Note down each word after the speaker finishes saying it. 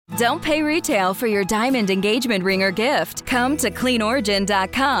Don't pay retail for your diamond engagement ring or gift. Come to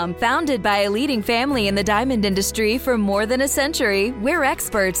CleanOrigin.com. Founded by a leading family in the diamond industry for more than a century, we're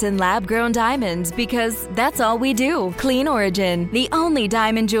experts in lab-grown diamonds because that's all we do. Clean Origin, the only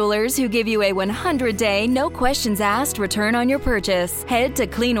diamond jewelers who give you a 100-day, no questions asked return on your purchase. Head to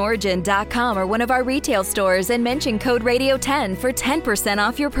CleanOrigin.com or one of our retail stores and mention code Radio10 for 10%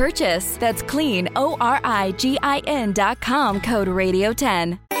 off your purchase. That's CleanOrigin.com, code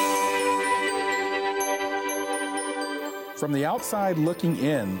Radio10. From the outside looking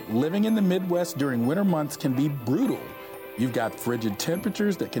in, living in the Midwest during winter months can be brutal. You've got frigid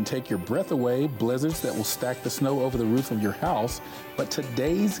temperatures that can take your breath away, blizzards that will stack the snow over the roof of your house. But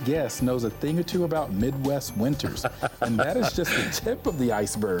today's guest knows a thing or two about Midwest winters, and that is just the tip of the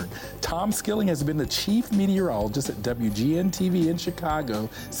iceberg. Tom Skilling has been the chief meteorologist at WGN-TV in Chicago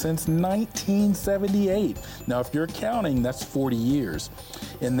since 1978. Now, if you're counting, that's 40 years.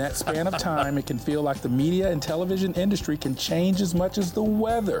 In that span of time, it can feel like the media and television industry can change as much as the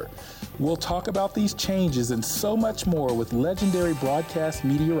weather. We'll talk about these changes and so much more with legendary broadcast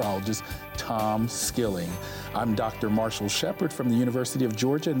meteorologist Tom Skilling. I'm Dr. Marshall Shepard from the University of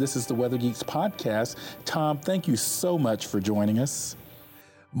Georgia, and this is the Weather Geeks podcast. Tom, thank you so much for joining us.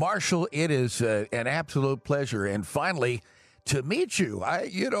 Marshall, it is an absolute pleasure, and finally, to meet you.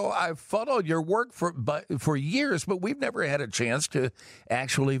 I've followed your work for years, but we've never had a chance to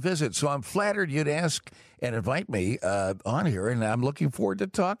actually visit. So I'm flattered you'd ask and invite me on here, and I'm looking forward to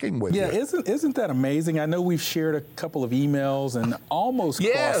talking with you. Yeah, isn't that amazing? I know we've shared a couple of emails and almost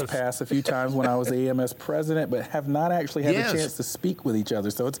crossed paths a few times when I was the AMS president, but have not actually had a chance to speak with each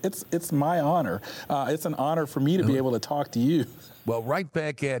other. So it's my honor. It's an honor for me to be able to talk to you. Well, right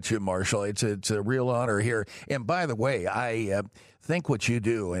back at you, Marshall. It's a real honor here. And by the way, I think what you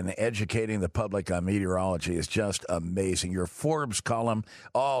do in educating the public on meteorology is just amazing. Your Forbes column,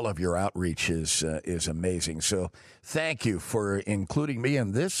 all of your outreach is amazing. So thank you for including me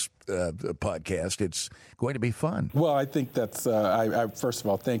in this podcast. It's going to be fun. Well, I think that's, I first of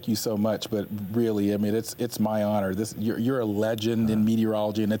all, thank you so much. But really, I mean, it's my honor. You're a legend in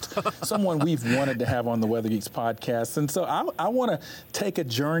meteorology, and it's someone we've wanted to have on the Weather Geeks podcast. And so I want to take a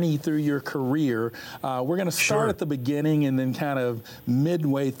journey through your career. We're going to start at the beginning and then kind of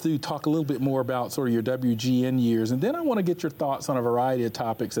midway through talk a little bit more about sort of your WGN years. And then I want to get your thoughts on a variety of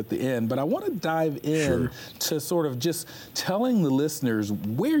topics at the end. But I want to dive in to sort of just telling the listeners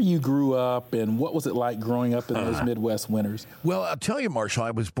where you grew up and what was it like growing up in those Midwest winters? Well, I'll tell you, Marshall,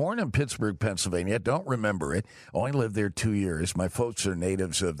 I was born in Pittsburgh, Pennsylvania. I don't remember it. Only lived there 2 years. My folks are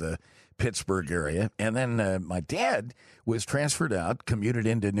natives of the Pittsburgh area. And then my dad was transferred out, commuted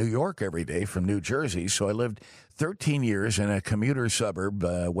into New York every day from New Jersey. So I lived 13 years in a commuter suburb,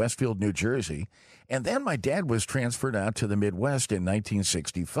 Westfield, New Jersey. And then my dad was transferred out to the Midwest in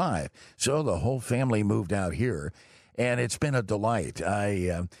 1965. So the whole family moved out here. And it's been a delight.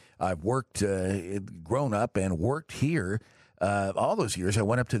 I've worked, grown up and worked here all those years. I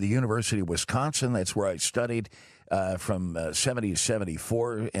went up to the University of Wisconsin. That's where I studied from 70 to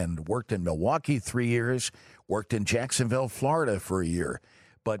 74 and worked in Milwaukee 3 years, worked in Jacksonville, Florida for a year.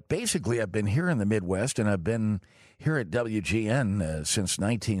 But basically, I've been here in the Midwest, and I've been here at WGN since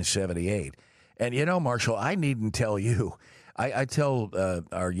 1978. And, you know, Marshall, I needn't tell you. I tell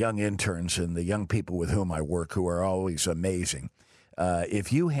our young interns and the young people with whom I work, who are always amazing,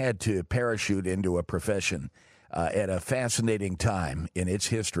 if you had to parachute into a profession at a fascinating time in its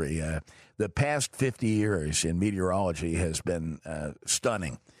history, the past 50 years in meteorology has been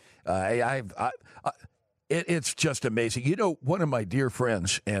stunning. It's just amazing. You know, one of my dear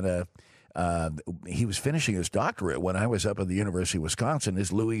friends, and he was finishing his doctorate when I was up at the University of Wisconsin,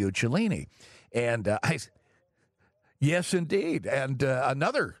 is Louis Uccellini. And yes, indeed. And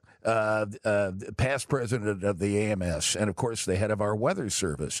another past president of the AMS, and, of course, the head of our weather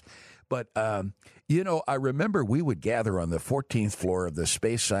service. But, you know, I remember we would gather on the 14th floor of the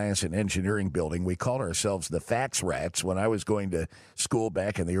Space Science and Engineering building. We called ourselves the Fax Rats when I was going to school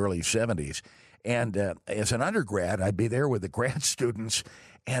back in the early 70s. And as an undergrad, I'd be there with the grad students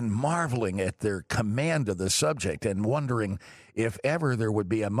and marveling at their command of the subject and wondering if ever there would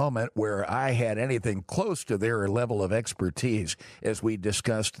be a moment where I had anything close to their level of expertise as we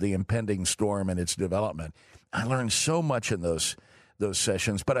discussed the impending storm and its development. I learned so much in those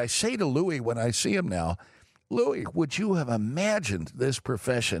sessions. But I say to Louis when I see him now, Louis, would you have imagined this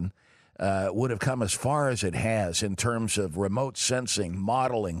profession would have come as far as it has in terms of remote sensing,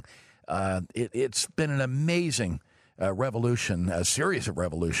 modeling? It's been an amazing revolution, a series of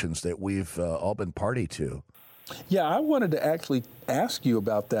revolutions that we've all been party to. Yeah, I wanted to actually ask you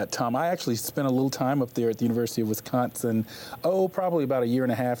about that, Tom. I actually spent a little time up there at the University of Wisconsin, probably about a year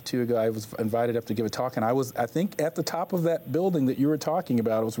and a half, 2 ago. I was invited up to give a talk, and I think, at the top of that building that you were talking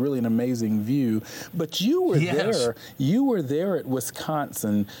about. It was really an amazing view. But you were there. You were there at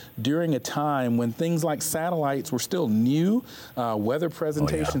Wisconsin during a time when things like satellites were still new. Weather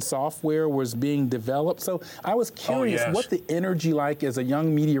presentation software was being developed. So I was curious what the energy like as a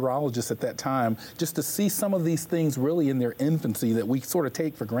young meteorologist at that time, just to see some of these things really in their infancy that we sort of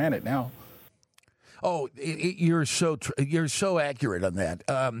take for granted now. Oh, you're so accurate on that.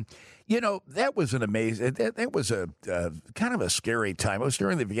 That was an amazing. That was a kind of a scary time. It was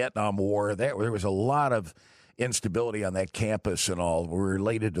during the Vietnam War. There was a lot of instability on that campus and all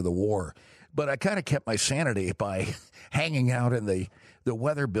related to the war. But I kind of kept my sanity by hanging out in the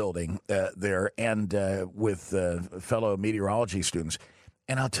weather building there and with fellow meteorology students.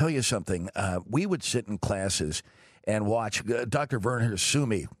 And I'll tell you something. We would sit in classes and watch. Dr. Werner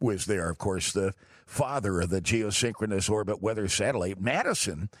Suomi was there, of course, the father of the geosynchronous orbit weather satellite.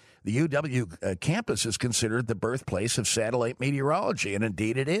 Madison, the UW campus, is considered the birthplace of satellite meteorology, and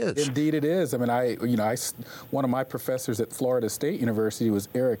indeed it is. Indeed it is. I mean, one of my professors at Florida State University was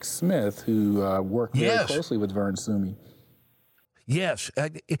Eric Smith, who worked very closely with Vern Suomi. Yes,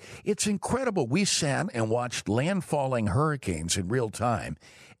 it's incredible. We sat and watched landfalling hurricanes in real time.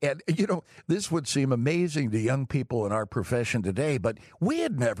 And, this would seem amazing to young people in our profession today, but we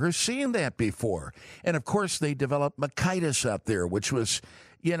had never seen that before. And, of course, they developed Mercatus out there, which was,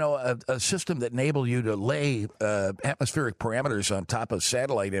 a system that enabled you to lay atmospheric parameters on top of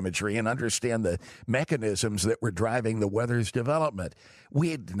satellite imagery and understand the mechanisms that were driving the weather's development. We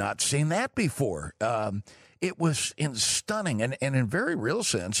had not seen that before. It was stunning, and in very real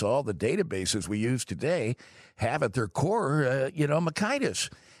sense, all the databases we use today have at their core, Mercatus,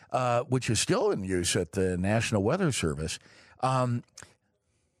 which is still in use at the National Weather Service.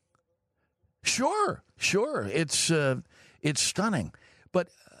 Sure, it's stunning. But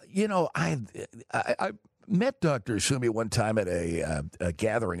I met Dr. Suomi one time at a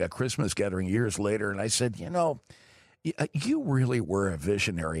gathering, a Christmas gathering years later, and I said, you really were a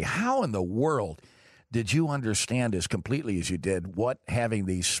visionary. How in the world did you understand as completely as you did what having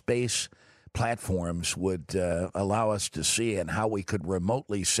these space platforms would allow us to see and how we could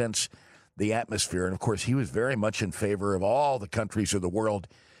remotely sense the atmosphere? And, of course, he was very much in favor of all the countries of the world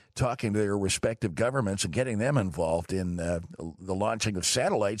talking to their respective governments and getting them involved in the launching of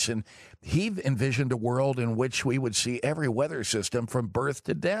satellites. And he envisioned a world in which we would see every weather system from birth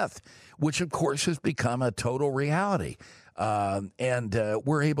to death, which, of course, has become a total reality. And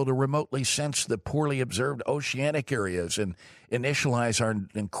we're able to remotely sense the poorly observed oceanic areas and initialize our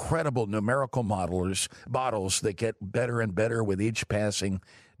incredible numerical models that get better and better with each passing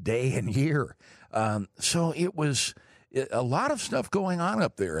day and year. So it was a lot of stuff going on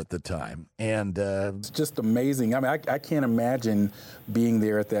up there at the time. And it's just amazing. I mean, I can't imagine being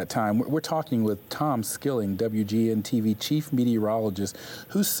there at that time. We're talking with Tom Skilling, WGN-TV chief meteorologist,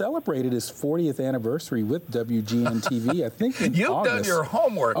 who celebrated his 40th anniversary with WGN-TV, I think in You've August. Done your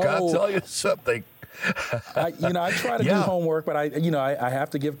homework, I'll tell you something. I try to do homework, but I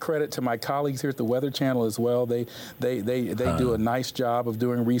have to give credit to my colleagues here at the Weather Channel as well. They do a nice job of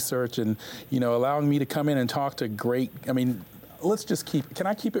doing research and, allowing me to come in and talk to great, let's just can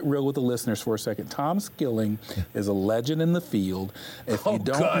I keep it real with the listeners for a second? Tom Skilling is a legend in the field. If you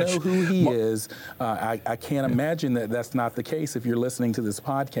don't know who he is, I can't imagine that that's not the case if you're listening to this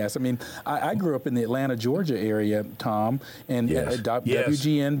podcast. I mean, I grew up in the Atlanta, Georgia area, Tom, and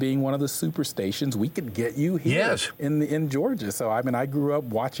WGN being one of the super stations, we could get you here in Georgia. So, I grew up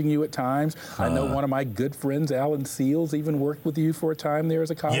watching you at times. I know one of my good friends, Alan Seals, even worked with you for a time there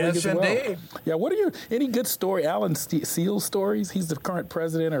as a colleague as well. Yes, indeed. Yeah, what are any good story, Alan Seals stories? He's the current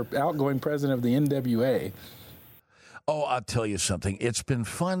president or outgoing president of the NWA. Oh, I'll tell you something. It's been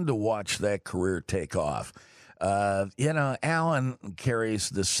fun to watch that career take off. Alan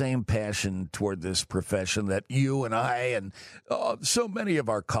carries the same passion toward this profession that you and I and so many of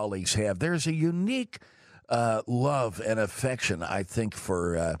our colleagues have. There's a unique love and affection, I think,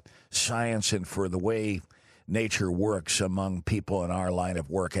 for science and for the way nature works among people in our line of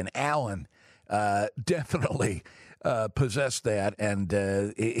work. And Alan definitely possessed that, and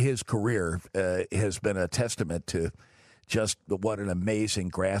his career has been a testament to just what an amazing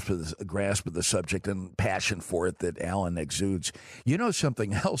grasp of the subject and passion for it that Alan exudes.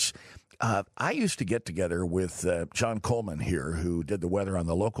 Something else? I used to get together with John Coleman here, who did the weather on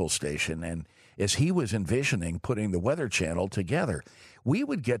the local station, and as he was envisioning putting the Weather Channel together, we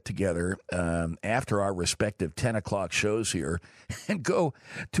would get together after our respective 10 o'clock shows here and go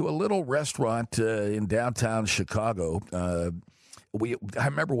to a little restaurant in downtown Chicago I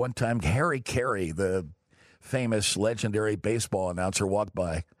remember one time Harry Carey, the famous legendary baseball announcer, walked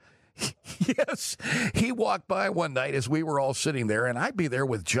by. Yes, he walked by one night as we were all sitting there, and I'd be there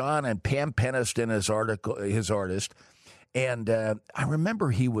with John and Pam Peniston, his artist. And I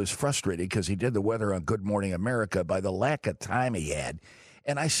remember he was frustrated because he did the weather on Good Morning America by the lack of time he had.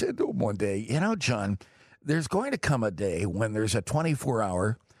 And I said to him one day, John, there's going to come a day when there's a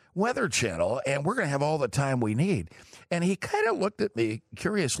 24-hour Weather Channel, and we're going to have all the time we need. And he kind of looked at me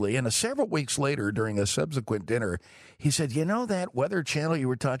curiously, and several weeks later during a subsequent dinner, he said, that Weather Channel you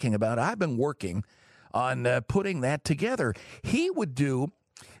were talking about, I've been working on putting that together. He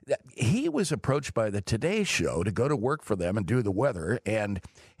was approached by the Today Show to go to work for them and do the weather, and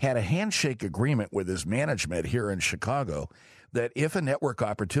had a handshake agreement with his management here in Chicago that if a network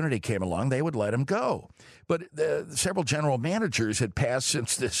opportunity came along, they would let him go. But several general managers had passed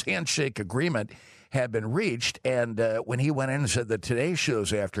since this handshake agreement had been reached. And when he went in and said, the Today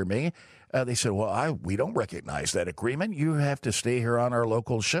Show's after me, they said, well, we don't recognize that agreement. You have to stay here on our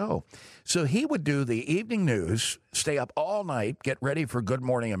local show. So he would do the evening news, stay up all night, get ready for Good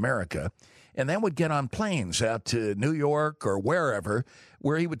Morning America, and then would get on planes out to New York or wherever,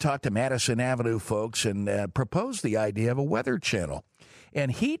 where he would talk to Madison Avenue folks and propose the idea of a weather channel.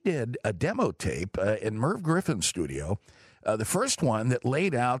 And he did a demo tape in Merv Griffin's studio, the first one that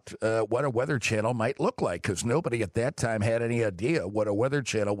laid out what a weather channel might look like, because nobody at that time had any idea what a weather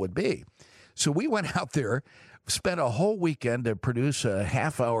channel would be. So we went out there, spent a whole weekend to produce a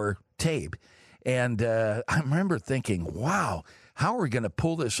half-hour tape, and I remember thinking, wow, how are we going to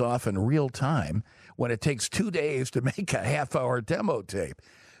pull this off in real time when it takes 2 days to make a half-hour demo tape?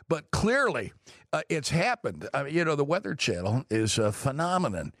 But clearly, it's happened. The Weather Channel is a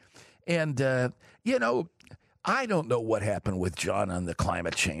phenomenon. And, I don't know what happened with John on the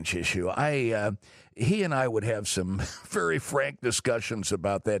climate change issue. He and I would have some very frank discussions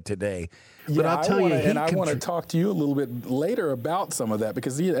about that today. But I'll tell you, I want to talk to you a little bit later about some of that,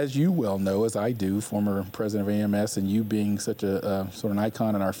 because as you well know, as I do, former president of AMS, and you being such a sort of an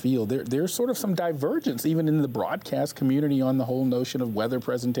icon in our field, there's sort of some divergence even in the broadcast community on the whole notion of weather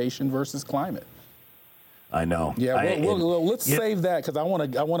presentation versus climate. I know. Yeah, let's save that, because I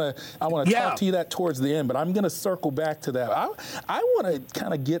want to talk to you that towards the end. But I'm going to circle back to that. I want to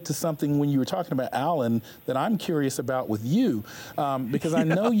kind of get to something when you were talking about Alan that I'm curious about with you, because I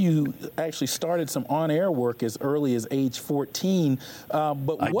know you actually started some on-air work as early as age 14.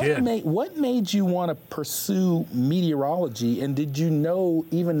 But what made you want to pursue meteorology, and did you know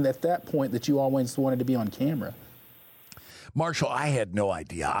even at that point that you always wanted to be on camera? Marshall, I had no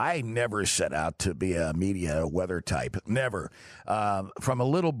idea. I never set out to be a media weather type. Never. From a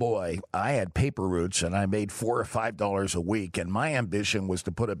little boy, I had paper routes, and I made $4 or $5 a week, and my ambition was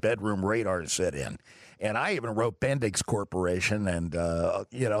to put a bedroom radar set in. And I even wrote Bendix Corporation and,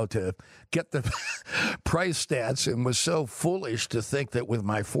 to get the price stats, and was so foolish to think that with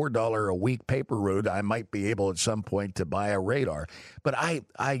my $4 a week paper route, I might be able at some point to buy a radar. But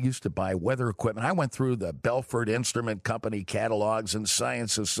I used to buy weather equipment. I went through the Belford Instrument Company catalogs and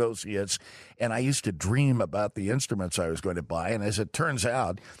Science Associates, and I used to dream about the instruments I was going to buy. And as it turns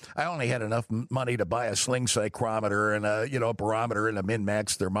out, I only had enough money to buy a sling psychrometer and a barometer and a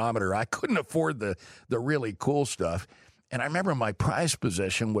min-max thermometer. I couldn't afford the really cool stuff. And I remember my prized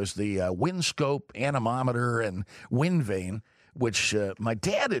possession was the windscope, anemometer, and wind vane, which my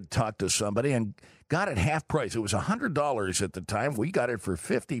dad had talked to somebody and got it half price. It was $100 at the time. We got it for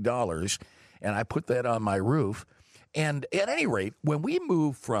 $50, and I put that on my roof. And at any rate, when we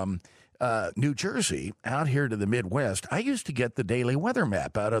moved from New Jersey out here to the Midwest, I used to get the daily weather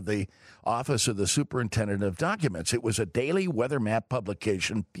map out of the office of the superintendent of documents. It was a daily weather map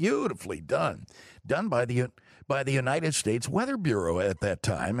publication, beautifully done by the United States Weather Bureau at that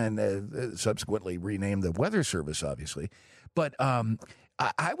time, and subsequently renamed the Weather Service, obviously. But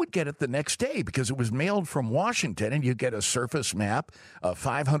I would get it the next day because it was mailed from Washington, and you get a surface map, a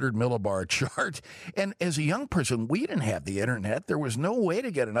 500 millibar chart. And as a young person, we didn't have the internet. There was no way to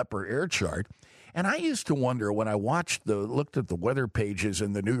get an upper air chart. And I used to wonder when I looked at the weather pages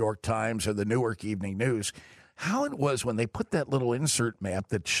in the New York Times or the Newark Evening News, how it was when they put that little insert map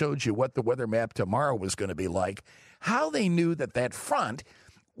that showed you what the weather map tomorrow was going to be like, how they knew that front,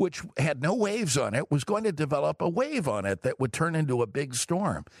 which had no waves on it, was going to develop a wave on it that would turn into a big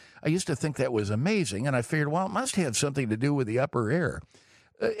storm. I used to think that was amazing, and I figured, well, it must have something to do with the upper air.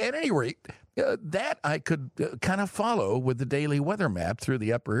 At any rate, that I could kind of follow with the daily weather map through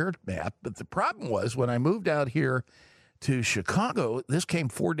the upper air map. But the problem was when I moved out here to Chicago, this came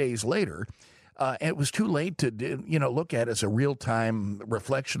 4 days later, It was too late to look at it as a real-time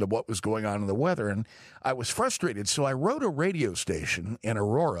reflection of what was going on in the weather, and I was frustrated. So I wrote a radio station in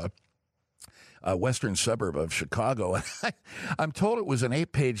Aurora, a western suburb of Chicago, and I'm told it was an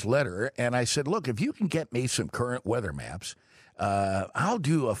 8-page letter, and I said, look, if you can get me some current weather maps, I'll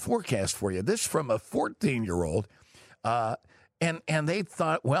do a forecast for you. This from a 14-year-old, and they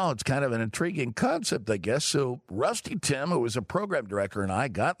thought, well, it's kind of an intriguing concept, I guess. So Rusty Tim, who was a program director, and I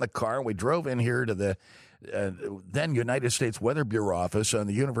got in the car, and we drove in here to the then United States Weather Bureau office on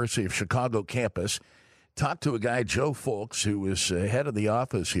the University of Chicago campus, talked to a guy, Joe Folks, who was head of the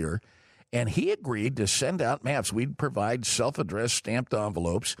office here, and he agreed to send out maps. We'd provide self-addressed stamped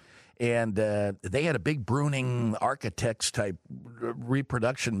envelopes, and they had a big Bruning Architects-type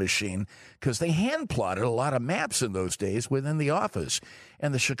reproduction machine because they hand-plotted a lot of maps in those days within the office.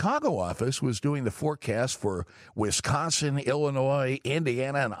 And the Chicago office was doing the forecast for Wisconsin, Illinois,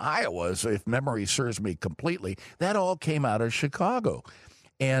 Indiana, and Iowa, so if memory serves me completely. That all came out of Chicago.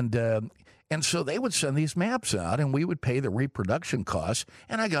 And so they would send these maps out, and we would pay the reproduction costs,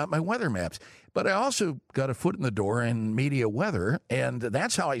 and I got my weather maps. But I also got a foot in the door in media weather, and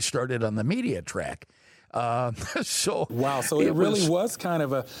that's how I started on the media track. Wow, so it really was kind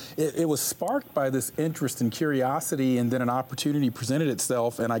of it was sparked by this interest and curiosity, and then an opportunity presented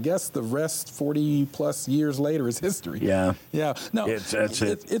itself, and I guess the rest 40-plus years later is history. Yeah. Yeah. No, that's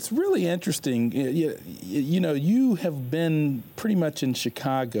it. It's really interesting. You have been pretty much in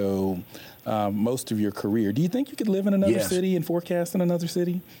Chicago most of your career. Do you think you could live in another city and forecast in another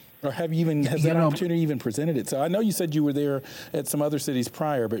city? Or has that opportunity even presented itself? I know you said you were there at some other cities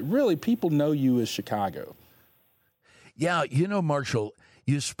prior, but really people know you as Chicago. Yeah, Marshall,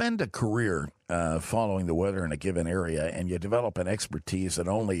 you spend a career following the weather in a given area, and you develop an expertise that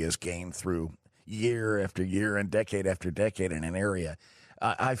only is gained through year after year and decade after decade in an area.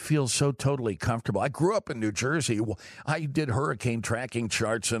 I feel so totally comfortable. I grew up in New Jersey. I did hurricane tracking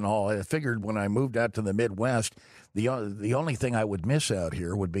charts and all. I figured when I moved out to the Midwest, the only thing I would miss out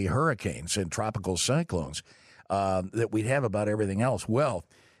here would be hurricanes and tropical cyclones that we'd have about everything else. Well,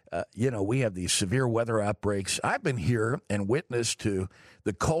 we have these severe weather outbreaks. I've been here and witnessed to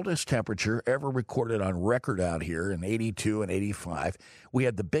the coldest temperature ever recorded on record out here in 82 and 85. We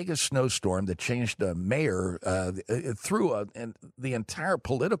had the biggest snowstorm that changed the mayor threw the entire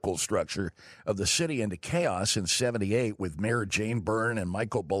political structure of the city into chaos in 78 with Mayor Jane Byrne and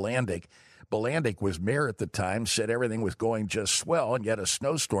Michael Bolandic. Bolandic was mayor at the time, said everything was going just swell, and yet a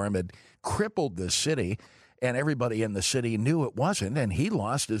snowstorm had crippled the city. And everybody in the city knew it wasn't, and he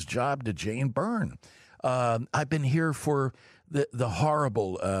lost his job to Jane Byrne. I've been here for the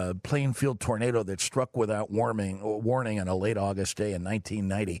horrible Plainfield tornado that struck without warning on a late August day in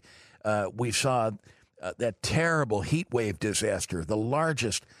 1990. We saw that terrible heat wave disaster, the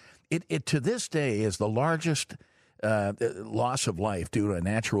largest. It to this day is the largest loss of life due to a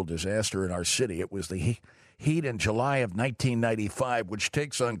natural disaster in our city. It was the heat in July of 1995, which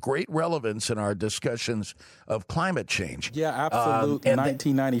takes on great relevance in our discussions of climate change. Yeah, absolutely.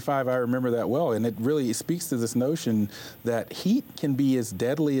 1995, I remember that well, and it really speaks to this notion that heat can be as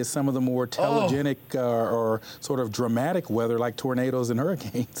deadly as some of the more telegenic or sort of dramatic weather like tornadoes and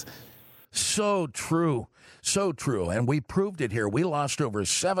hurricanes. So true. So true. And we proved it here. We lost over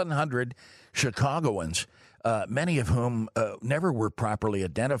 700 Chicagoans, many of whom never were properly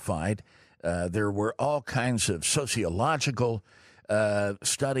identified. There were all kinds of sociological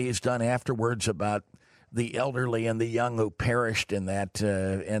studies done afterwards about the elderly and the young who perished in that,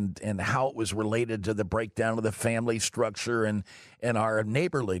 and how it was related to the breakdown of the family structure and our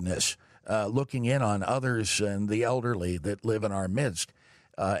neighborliness, looking in on others and the elderly that live in our midst,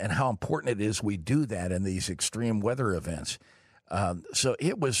 and how important it is we do that in these extreme weather events. So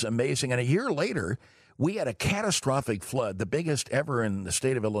it was amazing. And a year later, we had a catastrophic flood, the biggest ever in the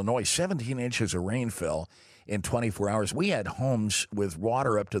state of Illinois. 17 inches of rain fell in 24 hours. We had homes with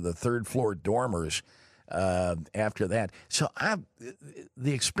water up to the third-floor dormers after that. So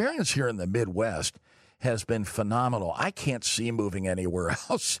the experience here in the Midwest has been phenomenal. I can't see moving anywhere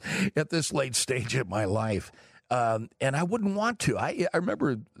else at this late stage of my life. And I wouldn't want to. I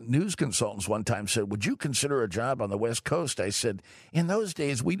remember news consultants one time said, would you consider a job on the West Coast? I said, in those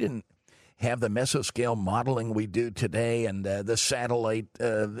days, we didn't have the mesoscale modeling we do today and the satellite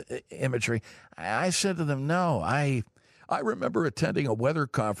imagery. I said to them, no. I remember attending a weather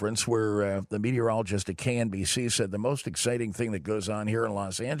conference where the meteorologist at KNBC said the most exciting thing that goes on here in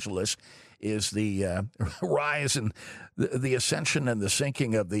Los Angeles is the rise and the ascension and the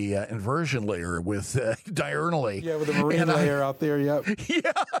sinking of the inversion layer with diurnally. Yeah, with the marine layer out there, yep.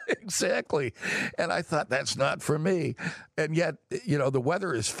 Yeah, exactly. And I thought, that's not for me. And yet, the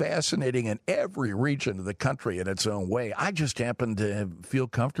weather is fascinating in every region of the country in its own way. I just happen to feel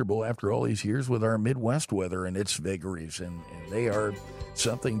comfortable after all these years with our Midwest weather and its vagaries, and they are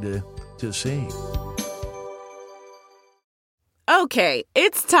something to see. Okay,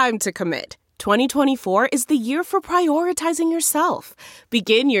 it's time to commit. 2024 is the year for prioritizing yourself.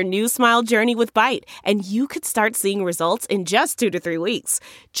 Begin your new smile journey with Byte, and you could start seeing results in just 2 to 3 weeks.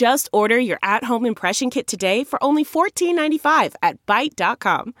 Just order your at-home impression kit today for only $14.95 at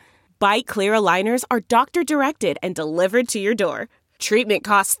Byte.com. Byte Clear aligners are doctor-directed and delivered to your door. Treatment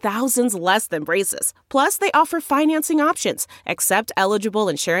costs thousands less than braces. Plus, they offer financing options, accept eligible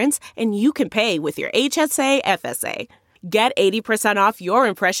insurance, and you can pay with your HSA FSA. Get 80% off your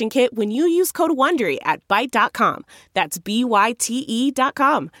impression kit when you use code WONDERY at Byte.com. That's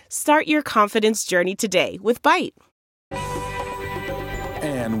BYTE.com. Start your confidence journey today with Byte.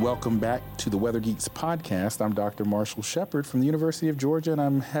 And welcome back to the Weather Geeks podcast. I'm Dr. Marshall Shepard from the University of Georgia, and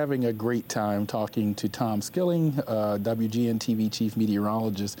I'm having a great time talking to Tom Skilling, WGN TV chief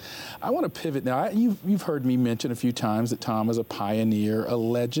meteorologist. I want to pivot now. You've heard me mention a few times that Tom is a pioneer, a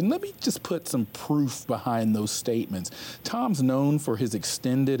legend. Let me just put some proof behind those statements. Tom's known for his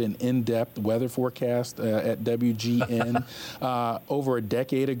extended and in-depth weather forecast at WGN. Over a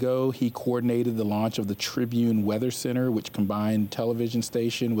decade ago, he coordinated the launch of the Tribune Weather Center, which combined television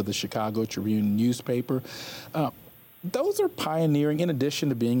station with the Chicago Tribune newspaper. Those are pioneering, in addition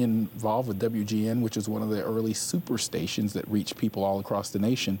to being involved with WGN, which is one of the early super stations that reach people all across the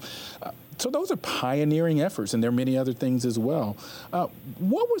nation. So those are pioneering efforts, and there are many other things as well.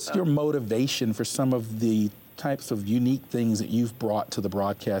 What was your motivation for some of the types of unique things that you've brought to the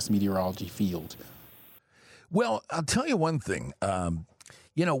broadcast meteorology field? Well, I'll tell you one thing.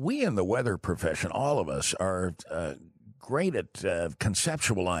 We in the weather profession, all of us, are great at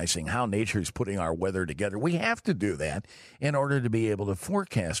conceptualizing how nature's putting our weather together. We have to do that in order to be able to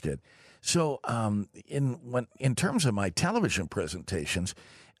forecast it. So in terms of my television presentations,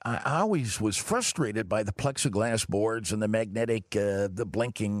 I always was frustrated by the plexiglass boards and the magnetic, the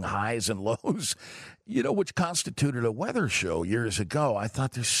blinking highs and lows, which constituted a weather show years ago. I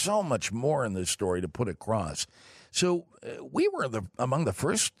thought there's so much more in this story to put across. So we were among the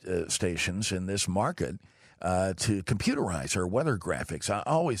first stations in this market to computerize our weather graphics. I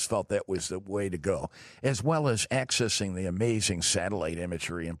always felt that was the way to go, as well as accessing the amazing satellite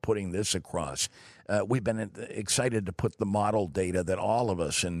imagery and putting this across. We've been excited to put the model data that all of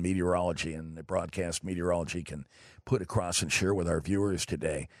us in meteorology and the broadcast meteorology can put across and share with our viewers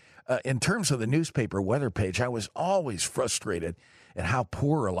today. In terms of the newspaper weather page, I was always frustrated at how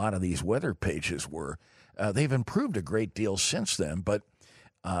poor a lot of these weather pages were. They've improved a great deal since then, but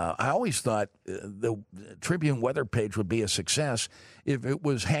I always thought the Tribune weather page would be a success if it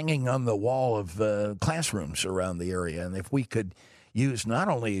was hanging on the wall of classrooms around the area, and if we could use not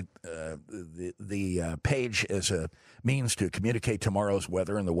only the page as a means to communicate tomorrow's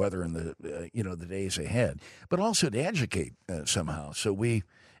weather and the weather in the days ahead, but also to educate somehow. So we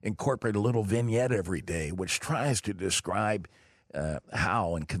incorporate a little vignette every day, which tries to describe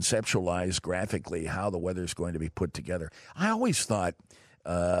how and conceptualize graphically how the weather is going to be put together. I always thought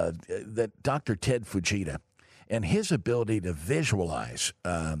that Dr. Ted Fujita and his ability to visualize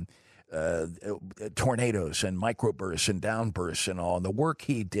tornadoes and microbursts and downbursts and all, and the work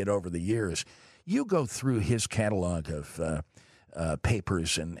he did over the years, you go through his catalog of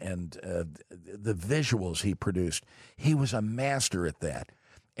papers and the visuals he produced. He was a master at that.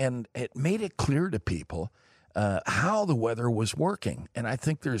 And it made it clear to people how the weather was working. And I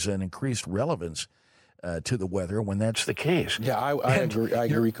think there's an increased relevance to the weather when that's the case. Yeah, I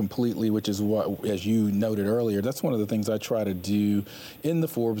agree completely, which is what, as you noted earlier, that's one of the things I try to do in the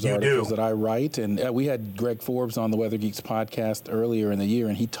Forbes articles that I write. And we had Greg Forbes on the Weather Geeks podcast earlier in the year,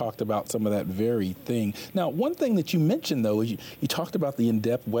 and he talked about some of that very thing. Now, one thing that you mentioned, though, is you talked about the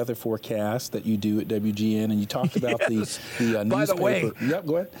in-depth weather forecast that you do at WGN, and you talked about the newspaper. By the way, yep,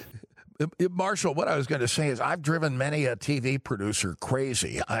 go ahead. Marshall, what I was going to say is I've driven many a TV producer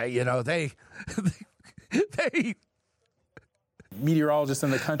crazy. meteorologists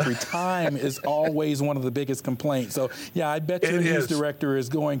in the country, time is always one of the biggest complaints. So, yeah, I bet your news director is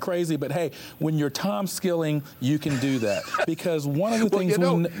going crazy. But, hey, when you're Tom Skilling, you can do that. Because one of the things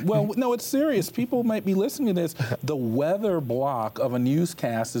no, it's serious. People might be listening to this. The weather block of a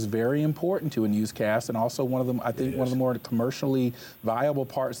newscast is very important to a newscast, and also one of them, I think, one of the more commercially viable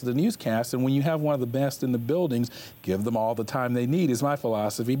parts of the newscast. And when you have one of the best in the buildings, give them all the time they need is my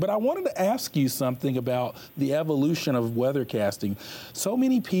philosophy. But I wanted to ask you something about the evolution of weathercasting. So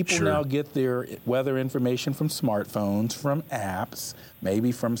many people now get their weather information from smartphones, from apps,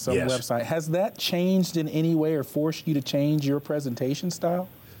 maybe from some website. Has that changed in any way or forced you to change your presentation style?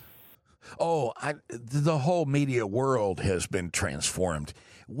 Oh, the whole media world has been transformed.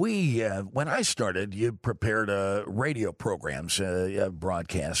 When I started, you prepared radio programs,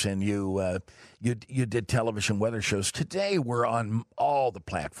 broadcasts, and you did television weather shows. Today, we're on all the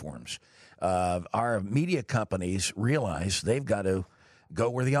platforms. Our media companies realize they've got to go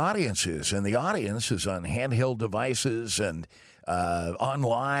where the audience is, and the audience is on handheld devices and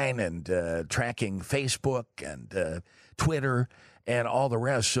online and tracking Facebook and Twitter and all the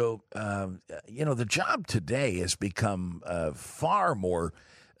rest. So, the job today has become far more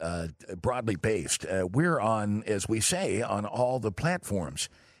broadly based. We're on, as we say, on all the platforms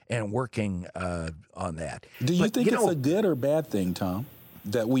and working on that. Do you think it's a good or bad thing, Tom,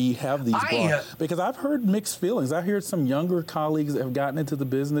 that we have these because I've heard mixed feelings. I heard some younger colleagues that have gotten into the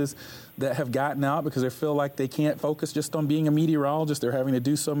business that have gotten out because they feel like they can't focus just on being a meteorologist. They're having to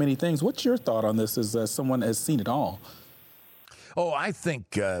do so many things. What's your thought on this as someone that has seen it all? Oh, I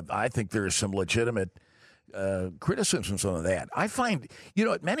think there is some legitimate criticisms on that. I find,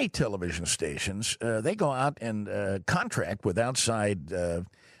 at many television stations, they go out and contract with outside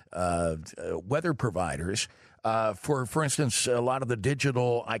weather providers for instance, a lot of the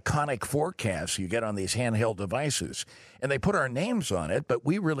digital iconic forecasts you get on these handheld devices. And they put our names on it, but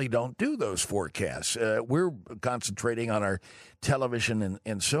we really don't do those forecasts. We're concentrating on our television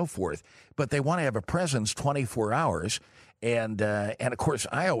and so forth. But they want to have a presence 24 hours. And of course,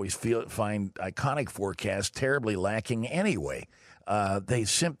 I always find iconic forecasts terribly lacking anyway.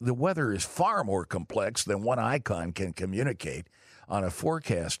 The weather is far more complex than one icon can communicate on a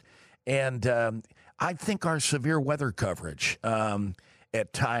forecast. And I think our severe weather coverage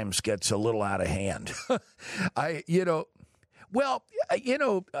at times gets a little out of hand. I'm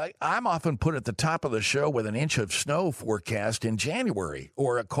often put at the top of the show with an inch of snow forecast in January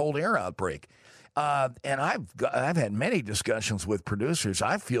or a cold air outbreak. And I've had many discussions with producers.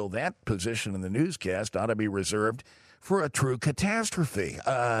 I feel that position in the newscast ought to be reserved for a true catastrophe,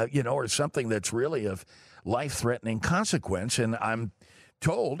 or something that's really of life-threatening consequence. And I'm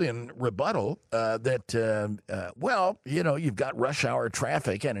told in rebuttal that, you've got rush hour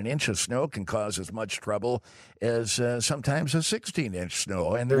traffic and an inch of snow can cause as much trouble as sometimes a 16-inch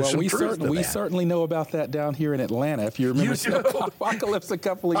snow. And there's some truth to that. We certainly know about that down here in Atlanta, if you remember Snowpocalypse a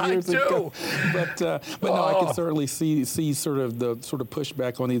couple of years ago. But no, I can certainly see sort of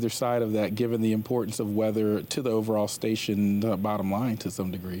pushback on either side of that, given the importance of weather to the overall station bottom line to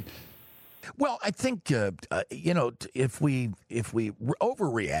some degree. Well, I think if we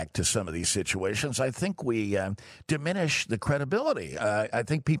overreact to some of these situations, I think we diminish the credibility. I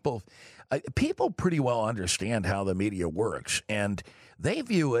think people pretty well understand how the media works, and they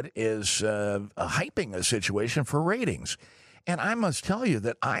view it as hyping a situation for ratings. And I must tell you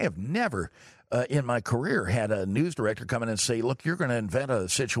that I have never in my career had a news director come in and say, look, you're going to invent a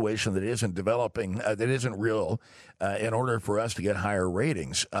situation that isn't developing, that isn't real, in order for us to get higher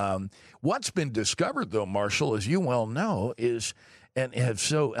ratings. What's been discovered, though, Marshall, as you well know, is, and have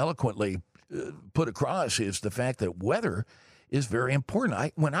so eloquently put across, is the fact that weather is very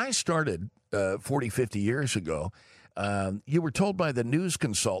important. When I started 40, 50 years ago, you were told by the news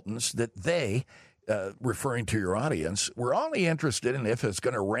consultants that they, referring to your audience, we're only interested in if it's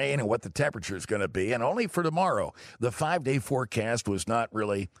going to rain and what the temperature is going to be, and only for tomorrow. The 5-day forecast was not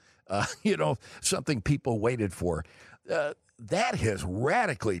really, something people waited for. That has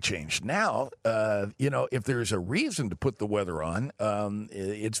radically changed. Now, if there's a reason to put the weather on,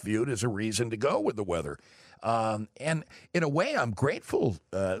 it's viewed as a reason to go with the weather. And in a way, I'm grateful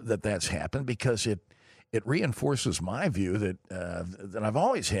that that's happened, because it reinforces my view that I've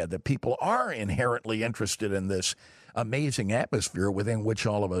always had, that people are inherently interested in this amazing atmosphere within which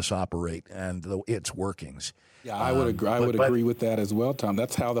all of us operate and its workings. Yeah, I would agree. I would agree with that as well, Tom.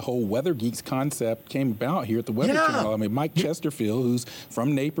 That's how the whole Weather Geeks concept came about here at the Weather Channel. I mean, Mike Chesterfield, who's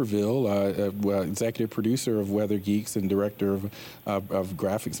from Naperville, executive producer of Weather Geeks and director of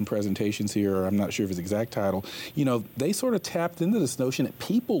graphics and presentations here. I'm not sure of his exact title. You know, they sort of tapped into this notion that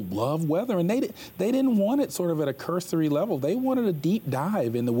people love weather, and they didn't want it sort of at a cursory level. They wanted a deep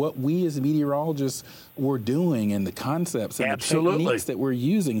dive into what we as meteorologists were doing and the concepts and the techniques that we're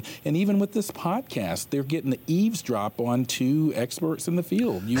using. And even with this podcast, they're getting the eavesdrop on two experts in the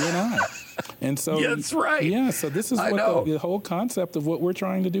field, you and I. And so that's right. Yeah, so this is what the whole concept of what we're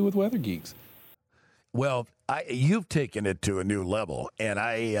trying to do with Weather Geeks. Well, you've taken it to a new level, and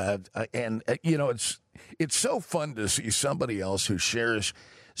you know, it's so fun to see somebody else who shares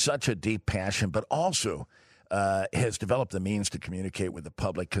such a deep passion, but also has developed the means to communicate with the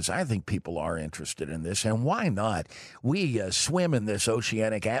public, because I think people are interested in this. And why not? We swim in this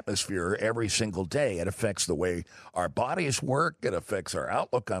oceanic atmosphere every single day. It affects the way our bodies work. It affects our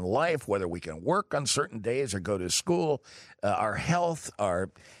outlook on life, whether we can work on certain days or go to school, our health, our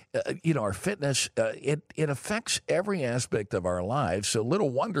fitness. It affects every aspect of our lives. So little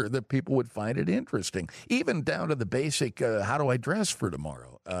wonder that people would find it interesting, even down to the basic, how do I dress for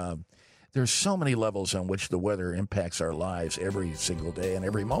tomorrow? There's so many levels on which the weather impacts our lives every single day and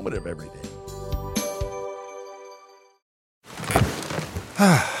every moment of every day.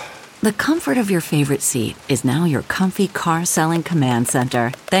 The comfort of your favorite seat is now your comfy car selling command center,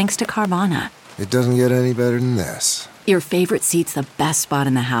 thanks to Carvana. It doesn't get any better than this. Your favorite seat's the best spot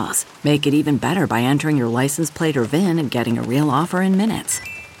in the house. Make it even better by entering your license plate or VIN and getting a real offer in minutes.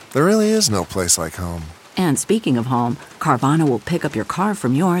 There really is no place like home. And speaking of home, Carvana will pick up your car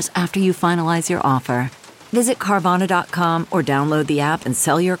from yours after you finalize your offer. Visit Carvana.com or download the app and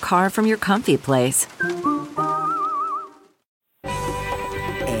sell your car from your comfy place.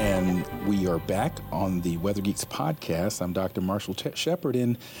 And we are back on the Weather Geeks podcast. I'm Dr. Marshall Shepard,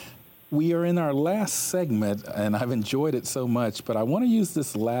 and we are in our last segment, and I've enjoyed it so much, but I want to use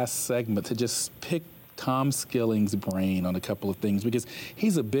this last segment to just pick Tom Skilling's brain on a couple of things, because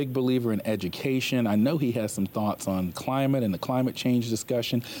he's a big believer in education. I know he has some thoughts on climate and the climate change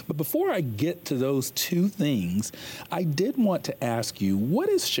discussion. But before I get to those two things, I did want to ask you, what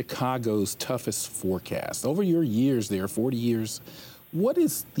is Chicago's toughest forecast? Over your years there, 40 years, what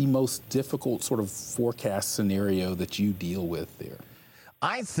is the most difficult sort of forecast scenario that you deal with there?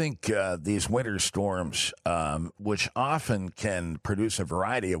 I think these winter storms, which often can produce a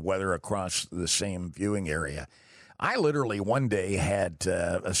variety of weather across the same viewing area. I literally one day had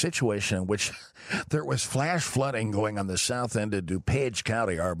a situation in which there was flash flooding going on the south end of DuPage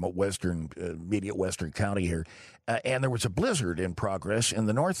County, our immediate western county here, and there was a blizzard in progress in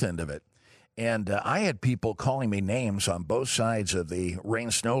the north end of it. And I had people calling me names on both sides of the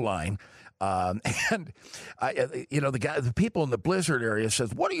rain-snow line. And the people in the blizzard area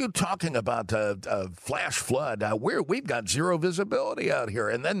says, "What are you talking about? Flash flood? We've got zero visibility out here."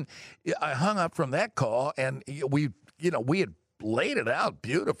 And then I hung up from that call, and we had laid it out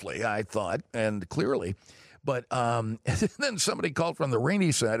beautifully, I thought, and clearly. But then somebody called from the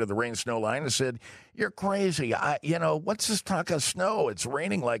rainy side of the rain-snow line and said, "You're crazy. What's this talk of snow? It's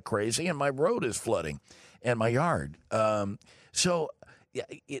raining like crazy, and my road is flooding, and my yard."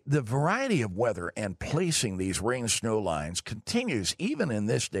 The variety of weather and placing these rain-snow lines continues, even in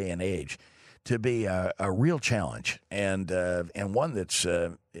this day and age, to be a real challenge, and one that's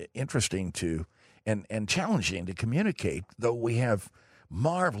interesting to and challenging to communicate, though we have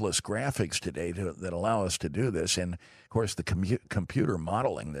marvelous graphics today that allow us to do this. And, of course, the computer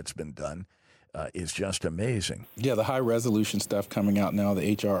modeling that's been done is just amazing. Yeah, the high-resolution stuff coming out now, the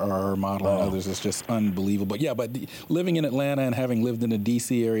HRR model and others, is just unbelievable. Yeah, but living in Atlanta and having lived in the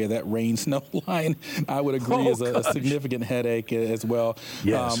D.C. area, that rain-snow line, I would agree, is a significant headache as well.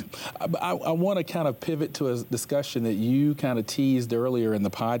 Yes. I want to kind of pivot to a discussion that you kind of teased earlier in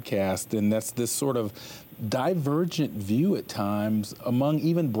the podcast, and that's this sort of divergent view at times among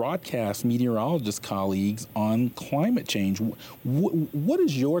even broadcast meteorologist colleagues on climate change. What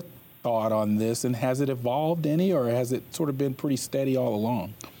is your thought on this, and has it evolved any, or has it sort of been pretty steady all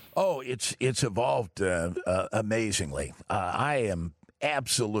along? Oh, it's evolved amazingly. I am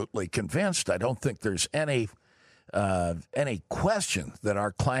absolutely convinced. I don't think there's any question that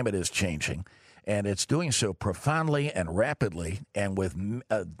our climate is changing, and it's doing so profoundly and rapidly and with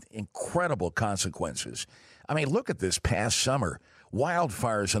incredible consequences. I mean, look at this past summer.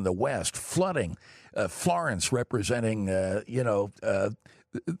 wildfires in the West, flooding, Florence representing,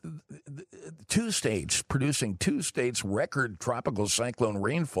 two states, producing two states' record tropical cyclone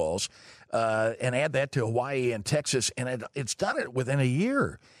rainfalls, and add that to Hawaii and Texas, and it's done it within a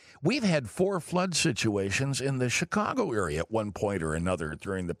year. We've had 4 flood situations in the Chicago area at one point or another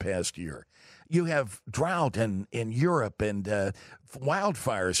during the past year. You have drought in Europe and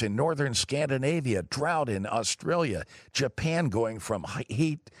wildfires in northern Scandinavia, drought in Australia, Japan going from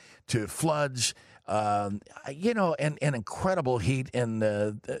heat to floods, and incredible heat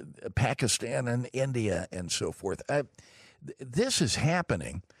in Pakistan and India and so forth. This is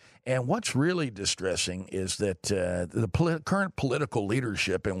happening. And what's really distressing is that the current political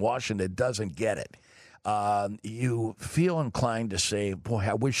leadership in Washington doesn't get it. You feel inclined to say, boy,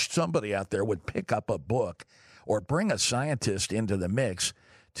 I wish somebody out there would pick up a book or bring a scientist into the mix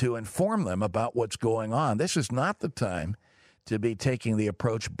to inform them about what's going on. This is not the time to be taking the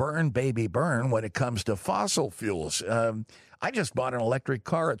approach, burn, baby, burn, when it comes to fossil fuels. I just bought an electric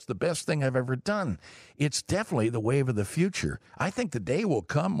car. It's the best thing I've ever done. It's definitely the wave of the future. I think the day will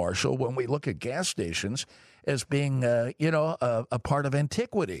come, Marshall, when we look at gas stations as being, a part of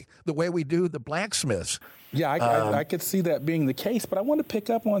antiquity, the way we do the blacksmiths. Yeah, I could see that being the case, but I want to pick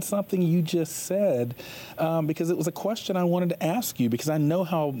up on something you just said because it was a question I wanted to ask you because I know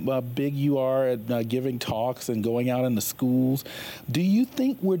how big you are at giving talks and going out in the schools. Do you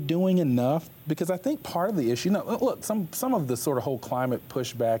think we're doing enough? Because I think part of the issue, look, some of the sort of whole climate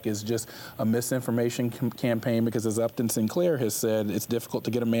pushback is just a misinformation campaign because, as Upton Sinclair has said, it's difficult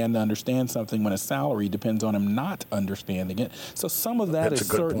to get a man to understand something when his salary depends on him not understanding it. So some of that is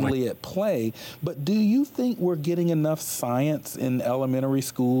certainly at play. But do you think we're getting enough science in elementary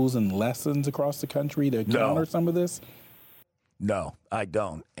schools and lessons across the country to counter some of this? No, I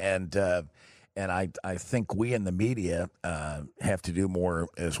don't. And I think we in the media have to do more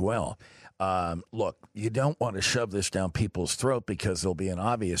as well. Look, you don't want to shove this down people's throat because there'll be an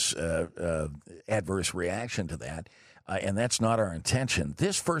obvious adverse reaction to that. And that's not our intention.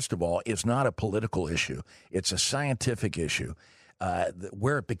 This, first of all, is not a political issue. It's a scientific issue.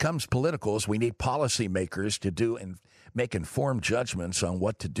 Where it becomes political is we need policymakers to do and make informed judgments on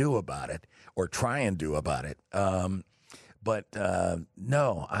what to do about it or try and do about it. But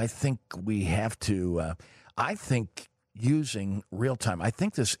no, I think we have to, I think using real time, I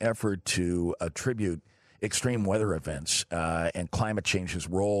think this effort to attribute extreme weather events and climate change's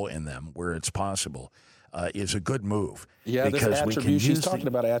role in them where it's possible is a good move. Yeah, this attribution, he's talking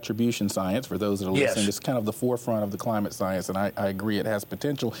about attribution science for those that are listening. It's kind of the forefront of the climate science, and I agree it has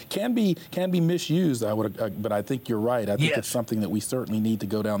potential. Can be misused, but I think you're right. I think it's something that we certainly need to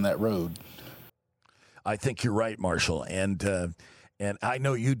go down that road. I think you're right, Marshall, and I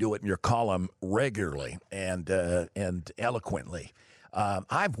know you do it in your column regularly and eloquently. I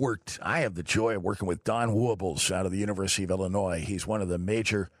have the joy of working with Don Wuebbles out of the University of Illinois. He's one of the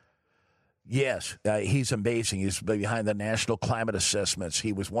major. Yes, he's amazing. He's behind the National Climate Assessments.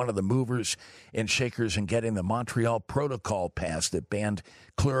 He was one of the movers and shakers in getting the Montreal Protocol passed that banned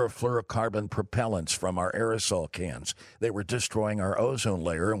chlorofluorocarbon propellants from our aerosol cans. They were destroying our ozone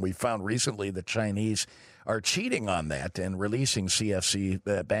layer, and we found recently the Chinese are cheating on that and releasing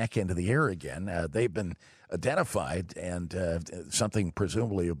CFC back into the air again. They've been identified, and something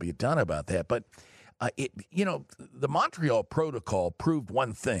presumably will be done about that. But the Montreal Protocol proved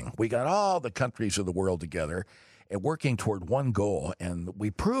one thing. We got all the countries of the world together and working toward one goal, and we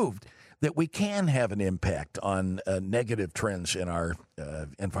proved that we can have an impact on negative trends in our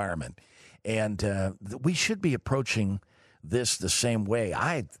environment. And we should be approaching this the same way.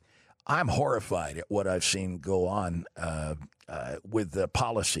 I'm horrified at what I've seen go on with the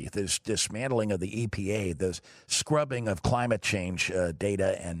policy, this dismantling of the EPA, this scrubbing of climate change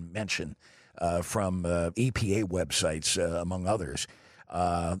data and mention from EPA websites, among others.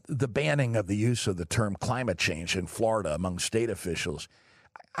 The banning of the use of the term climate change in Florida among state officials.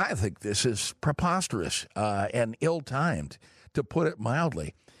 I think this is preposterous and ill-timed, to put it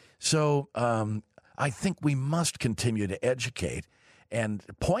mildly. So I think we must continue to educate and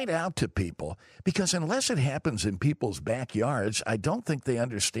point out to people, because unless it happens in people's backyards, I don't think they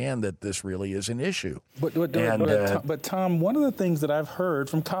understand that this really is an issue. But Tom, one of the things that I've heard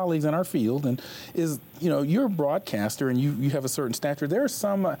from colleagues in our field is, you're a broadcaster and you have a certain stature. There are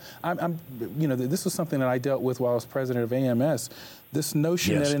some, this was something that I dealt with while I was president of AMS. This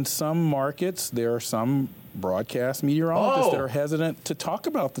notion that in some markets there are some broadcast meteorologists that are hesitant to talk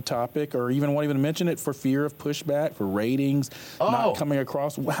about the topic or even won't even mention it for fear of pushback, for ratings not coming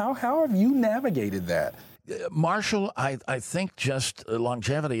across. How have you navigated that? Marshall, I think just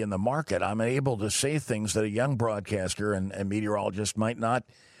longevity in the market. I'm able to say things that a young broadcaster and meteorologist might not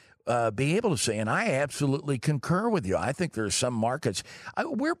be able to say, and I absolutely concur with you. I think there are some markets.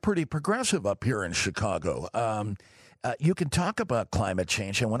 We're pretty progressive up here in Chicago. You can talk about climate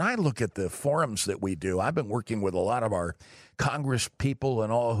change, and when I look at the forums that we do, I've been working with a lot of our Congress people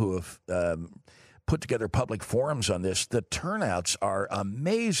and all who have put together public forums on this. The turnouts are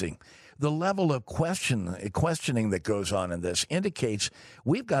amazing. The level of questioning that goes on in this indicates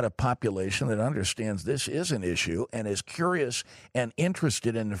we've got a population that understands this is an issue and is curious and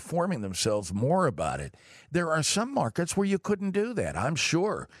interested in informing themselves more about it. There are some markets where you couldn't do that, I'm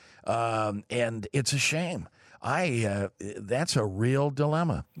sure, and it's a shame. That's a real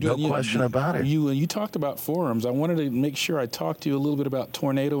dilemma. No question about it. You talked about forums. I wanted to make sure I talked to you a little bit about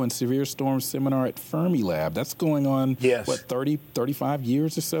Tornado and Severe Storm Seminar at Fermilab. That's going on, 35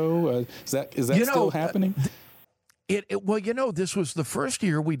 years or so? Is that still happening? Well, this was the first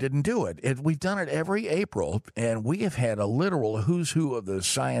year we didn't do it. We've done it every April, and we have had a literal who's who of the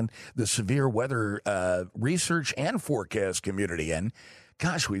severe weather research and forecast community in.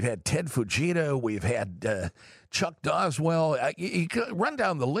 Gosh, we've had Ted Fujita, we've had Chuck Doswell. You could run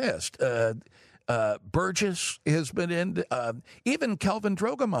down the list. Burgess has been in. Even Kelvin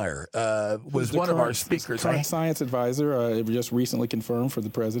Drogemeyer was one of our speakers. Current science advisor, just recently confirmed for the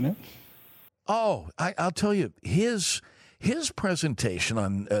president. Oh, I'll tell you, his presentation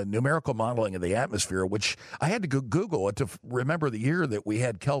on numerical modeling of the atmosphere, which I had to go Google it to remember the year that we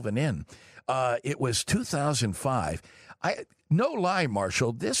had Kelvin in. It was 2005. No lie,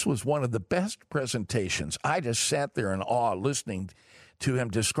 Marshall, this was one of the best presentations. I just sat there in awe listening to him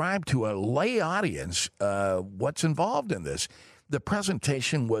describe to a lay audience what's involved in this. The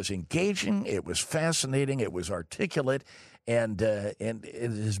presentation was engaging, it was fascinating, it was articulate, and it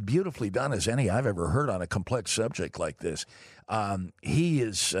is beautifully done as any I've ever heard on a complex subject like this. He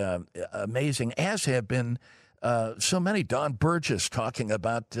is amazing, as have been so many. Don Burgess talking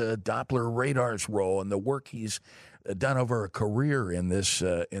about Doppler radar's role and the work he's done over a career in this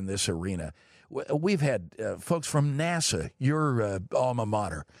arena. We've had folks from NASA, your alma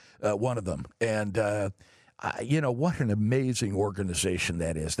mater, one of them, and what an amazing organization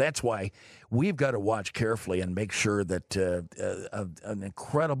that is. That's why we've got to watch carefully and make sure that an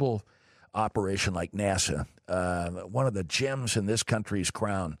incredible operation like NASA, one of the gems in this country's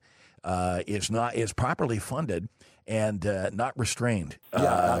crown, is properly funded and not restrained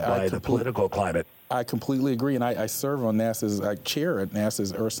by the political climate. I completely agree, and I serve on I chair at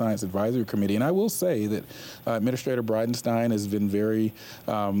NASA's Earth Science Advisory Committee, and I will say that Administrator Bridenstine has been very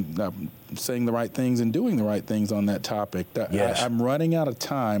saying the right things and doing the right things on that topic. Yes. I'm running out of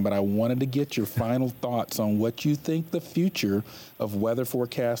time, but I wanted to get your final thoughts on what you think the future of weather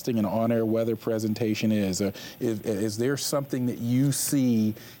forecasting and on-air weather presentation is. Is there something that you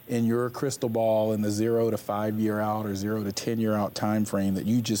see in your crystal ball in the 0 to 5 year out or 0 to 10 year out time frame that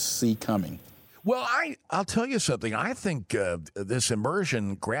you just see coming? Well, I'll tell you something. I think this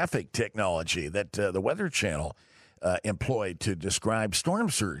immersion graphic technology that the Weather Channel employed to describe storm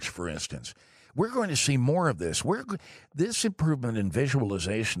surge, for instance, we're going to see more of this. This improvement in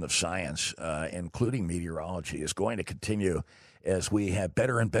visualization of science, including meteorology, is going to continue as we have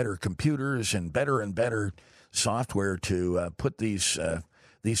better and better computers and better software to put these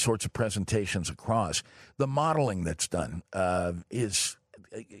sorts of presentations across. The modeling that's done is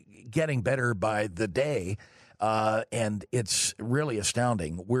getting better by the day, and it's really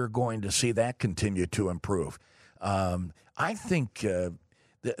astounding. We're going to see that continue to improve. I think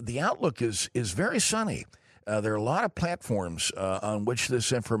the outlook is very sunny. There are a lot of platforms on which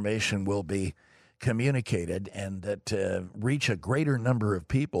this information will be communicated and that reach a greater number of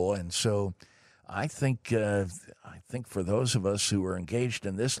people. And so I think for those of us who are engaged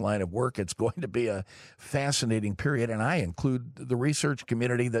in this line of work, it's going to be a fascinating period. And I include the research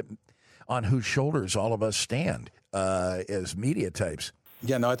community on whose shoulders all of us stand as media types.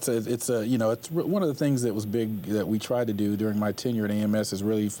 Yeah, no, it's one of the things that was big that we tried to do during my tenure at AMS is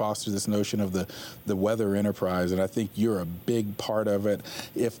really foster this notion of the weather enterprise, and I think you're a big part of it.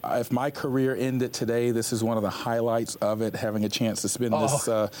 If my career ended today, this is one of the highlights of it. Having a chance to spend this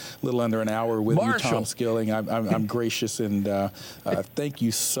little under an hour with Marshall. you, Tom Skilling, I'm gracious, and thank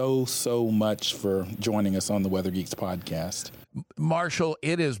you so much for joining us on the Weather Geeks podcast. Marshall,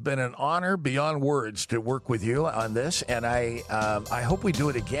 it has been an honor beyond words to work with you on this, and I hope we do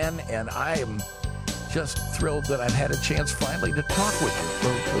it again. And I am just thrilled that I've had a chance finally to talk with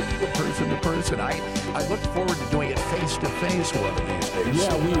you, person to person. I look forward to doing it face to face one of these days.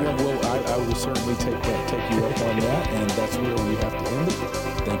 Yeah, I will certainly take you up on that, and that's where we have to end it.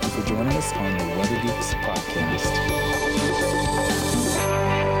 Thank you for joining us on the Weather Geeks podcast.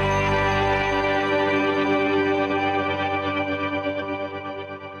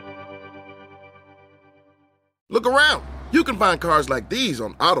 Look around. You can find cars like these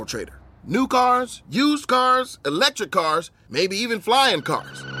on AutoTrader. New cars, used cars, electric cars, maybe even flying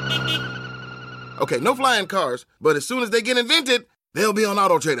cars. Okay, no flying cars, but as soon as they get invented, they'll be on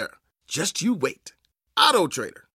AutoTrader. Just you wait. AutoTrader.